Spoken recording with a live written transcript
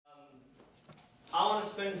I want to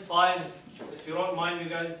spend if you don't mind, you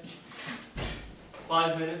guys,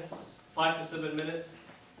 5 minutes, 5 to 7 minutes,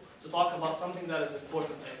 to talk about something that is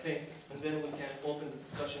important, I think, and then we can open the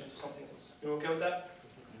discussion to something else. You okay with that?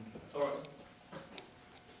 All right.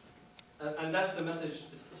 And that's the message.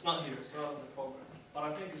 It's not here. It's not on the program. But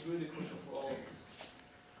I think it's really crucial for all of us.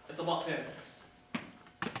 It's about parents.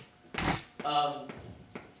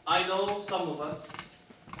 I know some of us.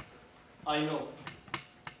 I know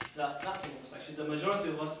that not some of us actually. The majority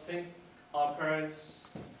of us think our parents.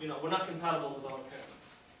 We're not compatible with our parents.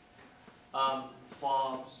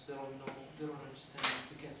 Fobs. They don't know. They don't understand.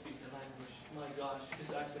 They can't speak the language. My gosh, his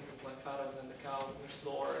accent is like fatter than the cows next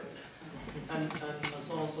door, and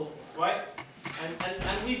so on and so forth, right?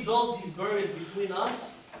 And we build these barriers between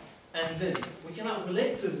us and them. We cannot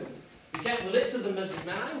relate to them. We can't relate to the message.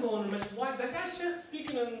 Man, I'm going to message. Why? That guy's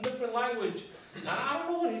speaking in a different language. And I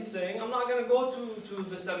don't know what he's saying. I'm not going to go to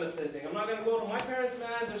the semester thing. I'm not going to go to my parents,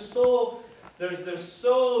 man. They're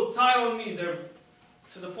so tight on me. They're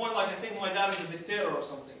to the point like I think my dad is a dictator or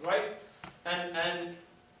something, right? And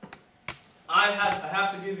I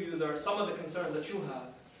have to give you some of the concerns that you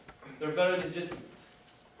have. They're very legitimate.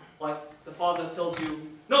 Like the father tells you,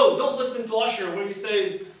 no, don't listen to Usher when he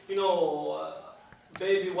says,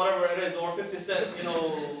 baby, whatever it is, or 50 Cent,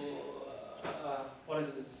 what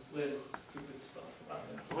is this latest stupid stuff?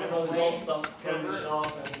 Old stuff, Candy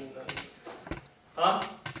Shop, huh?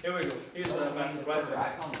 Here we go. Here's the master right there. I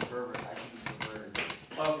call him a pervert. I think he's a pervert.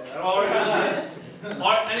 Okay, I've already done it.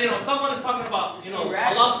 And someone is talking about, a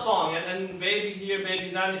love song, and baby here, baby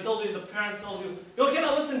there, and he tells you, the parent tells you, you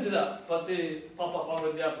cannot listen to that. But they pop up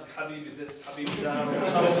already, Habibi this, Habibi that, or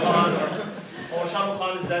Shah Rukh Khan, or Shah Rukh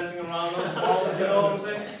Khan is dancing around, you know what I'm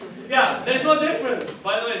saying? Yeah, there's no difference.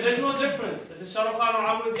 By the way, there's no difference. If it's Shah Rukh Khan or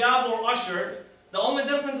Amr Diab or Usher, the only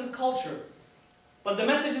difference is culture. But the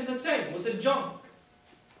message is the same. We said jump.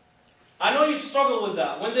 I know you struggle with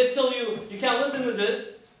that. When they tell you, you can't listen to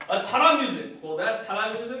this, it's haram music. Well, that's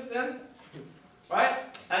halal music then,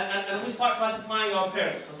 right? And we start classifying our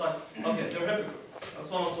parents. It's like, okay, they're hypocrites, and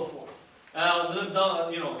so on and so forth.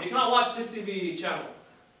 You cannot watch this TV channel,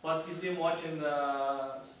 but you see them watching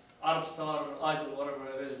the Arab Star or Idol, whatever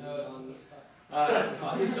it is.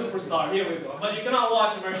 Superstar, here we go. But you cannot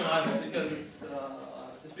watch American Idol because it's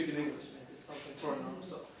to speak in English, maybe it's something foreign or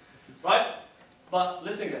so. Right? But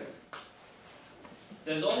listen guys.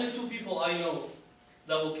 There's only 2 people I know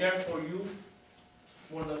that will care for you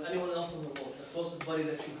more than anyone else in the world, the closest buddy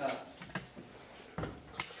that you have.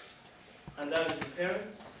 And that is your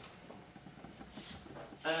parents,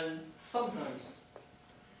 and sometimes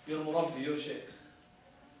your murabbi, your sheikh.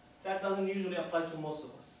 That doesn't usually apply to most of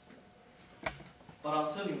us. But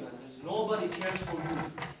I'll tell you, man, there's nobody cares for you.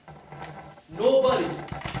 Nobody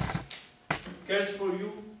cares for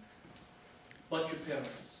you but your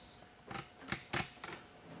parents.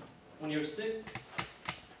 When you're sick,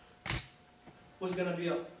 who's going to be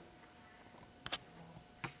up?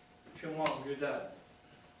 It's your mom, your dad.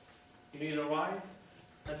 You need a ride?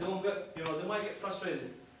 And they might get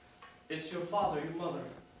frustrated. It's your father, your mother.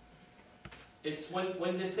 It's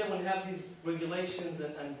when they say when you have these regulations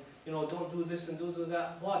and don't do this and don't do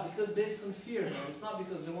that. Why? Because based on fear, man. It's not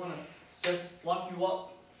because they want to just lock you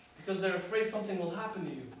up. Because they're afraid something will happen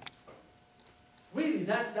to you. Really,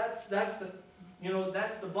 that's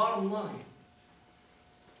the bottom line.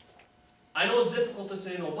 I know it's difficult to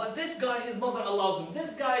say no, but this guy, his mother allows him.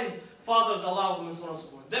 This guy's fathers allow him, and so on and so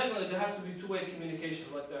forth. Definitely, there has to be two-way communication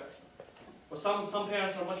right there. But some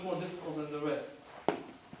parents are much more difficult than the rest.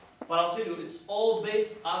 But I'll tell you, it's all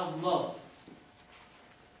based out of love.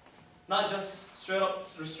 Not just straight-up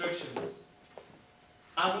restrictions.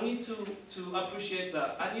 And we need to appreciate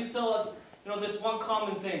that. And you tell us, there's one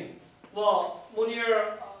common thing. Well,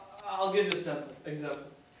 Munir, I'll give you a example.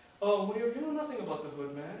 Oh, Munir, you know nothing about the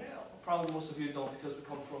hood, man. Yeah, probably most of you don't because we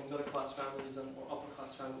come from middle-class families and or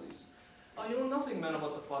upper-class families. You know nothing, man,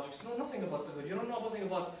 about the projects. You know nothing about the hood. You don't know nothing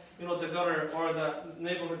about, the gutter or the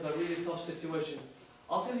neighborhoods are really tough situations.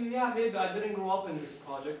 I'll tell you, yeah, maybe I didn't grow up in this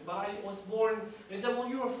project, but I was born. They said, well,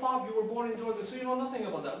 you're a fob, you were born in Jordan, so you know nothing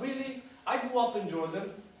about that. Really? I grew up in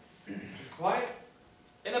Jordan, right?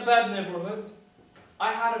 In a bad neighborhood.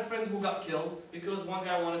 I had a friend who got killed because one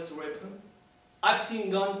guy wanted to rape him. I've seen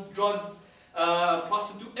guns, drugs,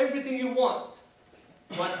 prostitute, everything you want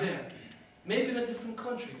right there. Maybe in a different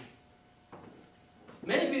country.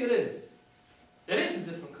 Maybe it is. It is a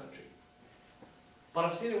different country. But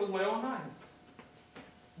I've seen it with my own eyes.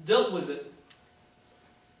 Dealt with it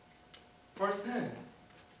firsthand.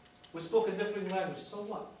 We spoke a different language, so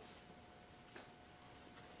what?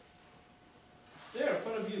 It's there in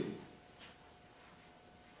front of you.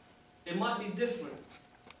 It might be different.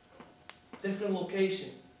 Different location.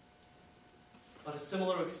 But a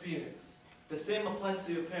similar experience. The same applies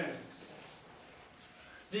to your parents.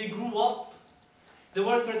 They grew up. They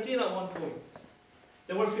were 13 at one point.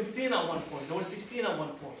 They were 15 at one point. They were 16 at one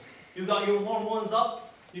point. You got your hormones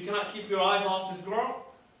up. You cannot keep your eyes off this girl.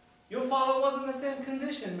 Your father was in the same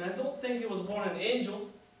condition, man. Don't think he was born an angel.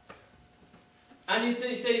 And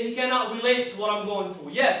you say he cannot relate to what I'm going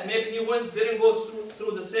through. Yes, maybe he didn't go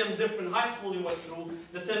through the same different high school you went through,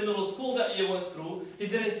 the same middle school that you went through. He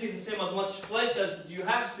didn't see the same as much flesh as you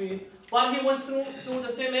have seen, but he went through the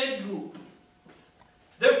same age group.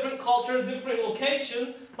 Different culture, different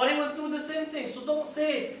location, but he went through the same thing. So don't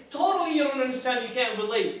say, totally you don't understand, you can't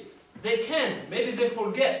relate. They can. Maybe they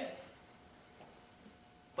forget.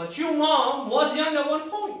 But your mom was young at one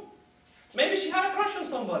point. Maybe she had a crush on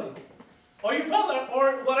somebody. Or your brother,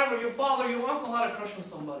 or whatever, your father, your uncle had a crush on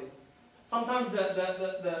somebody. Sometimes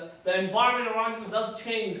the environment around you does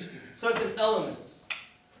change certain elements.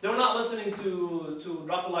 They were not listening to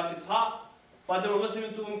Drop It Like It's Hot, but they were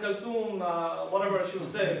listening to Kulthum, whatever she was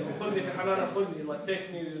saying, like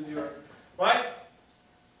take me to your, right?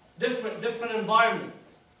 Different environment.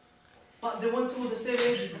 But they went through the same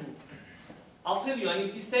age group. I'll tell you, and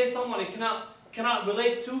if you say someone you cannot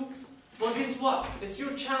relate to, well, guess what? It's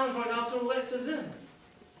your challenge right now to relate to them.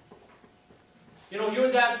 You know,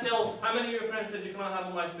 your dad tells, how many of your parents said you cannot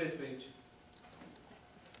have a MySpace page?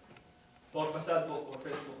 Or Fasad book, or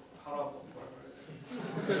Facebook, Haram book,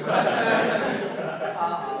 whatever.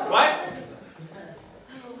 Right?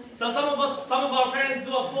 So some of our parents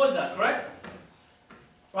do oppose that, correct?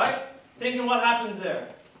 Right? Thinking what happens there.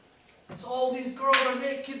 It's all these girls are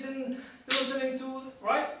naked and listening to,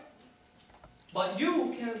 right? But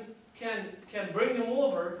you can bring them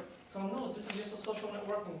over. Tell them, no, this is just a social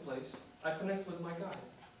networking place. I connect with my guys.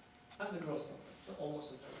 And the girls,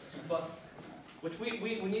 almost as much. But, which we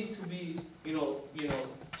need to be, that's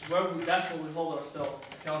where we hold ourselves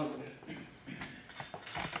accountable.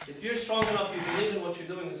 If you're strong enough, you believe in what you're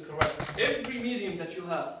doing is correct. Every medium that you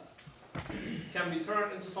have can be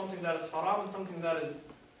turned into something that is haram and something that is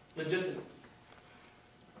legitimate.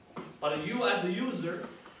 But you as a user,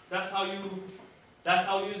 that's how you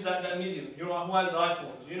use that medium. You know, who has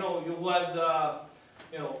iPhones, who has,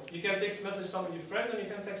 you can text message someone your friend, and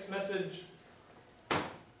you can text message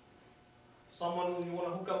someone who you want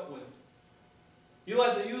to hook up with. You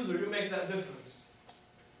as a user, you make that difference.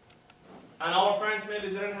 And our parents maybe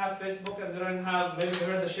didn't have Facebook and didn't have, maybe they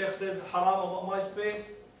heard the Sheikh said haram about MySpace.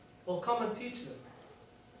 Well, come and teach them.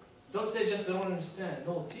 Don't say just they don't understand.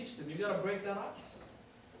 No, teach them. You got to break that ice.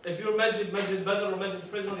 If you're Masjid Badr or Masjid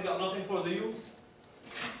Frizz, you got nothing for the youth.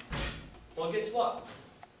 Well, guess what?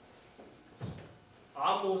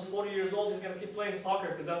 Ammu is 40 years old, he's going to keep playing soccer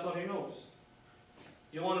because that's what he knows.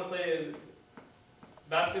 You want to play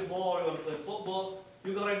basketball or you want to play football,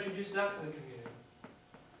 you got to introduce that to the community.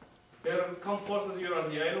 You got to come forth with your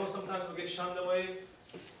idea. I know sometimes we get shunned away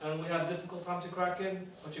and we have difficult time to crack in,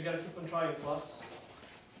 but you got to keep on trying for us.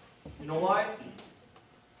 You know why?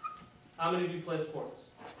 How many of you play sports?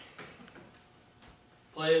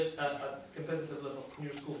 Players at competitive level in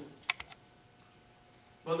your school.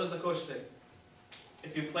 What does the coach say?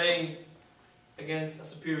 If you're playing against a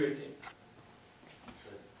superior team.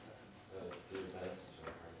 Do your best.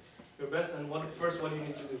 Your best, and first what do you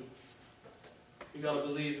need to do? You gotta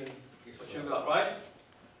believe in what you got, right?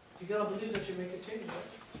 You gotta believe that you make a change,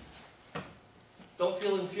 right? Don't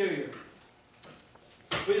feel inferior.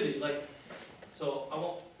 Really,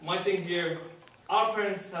 my thing here, our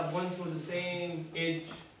parents have went through the same age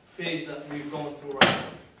phase that we're going through right now.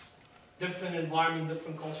 Different environment,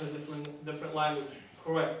 different culture, different language.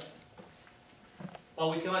 Correct. But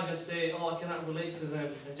we cannot just say, oh, I cannot relate to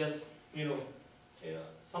them and just,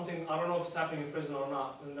 something, I don't know if it's happening in prison or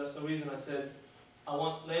not. And that's the reason I said I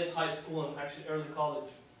want late high school and actually early college.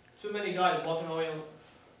 Too many guys walking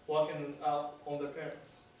out on their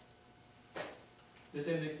parents. They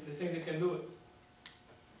think they can do it.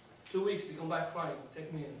 2 weeks, they come back crying,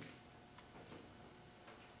 take me in.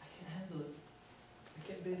 I can't handle it. I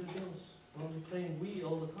can't pay the bills. I'm only playing Wii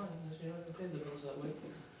all the time. You're not going to pay the bills that way.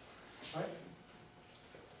 Right?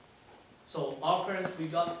 So our parents,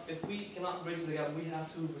 if we cannot bridge the gap, we have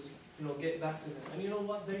to, get back to them. And you know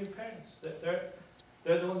what? They're your parents.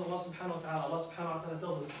 They're the ones Allah subhanahu wa ta'ala. Allah subhanahu wa ta'ala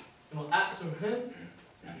tells us, after him,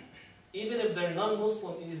 even if they're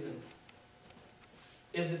non-Muslim even,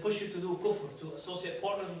 if they push you to do kufr, to associate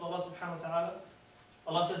partners with Allah subhanahu wa ta'ala,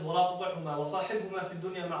 Allah says, وَلَا تُطِعْهُمَا وَصَاحِبْهُمَا فِي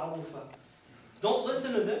الدُّنْيا مَعْرُوفًا. Don't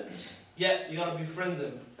listen to them, yet you gotta befriend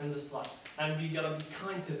them in this life. And you gotta be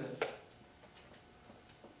kind to them.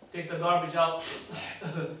 Take the garbage out.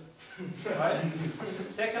 Right?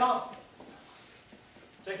 Take it out.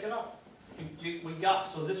 Take it out. We got,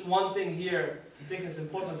 so this one thing here, I think it's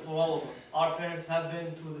important for all of us. Our parents have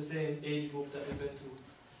been through the same age group that we've been through.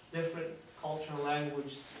 Different culture,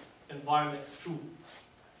 language, environment, true.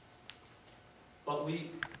 But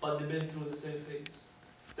they've been through the same phase.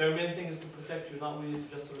 Their main thing is to protect you, not really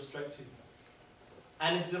just to restrict you.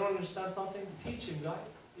 And if they don't understand something, teach them, guys.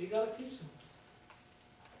 You gotta teach them.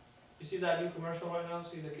 You see that new commercial right now?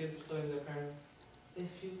 See the kids telling their parents,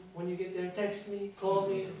 when you get there, text me, call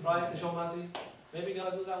me, right? The show me. Maybe you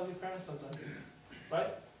gotta do that with your parents sometime, right?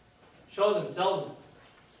 Show them, tell them.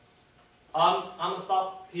 I'm gonna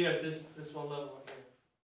stop here at this one level.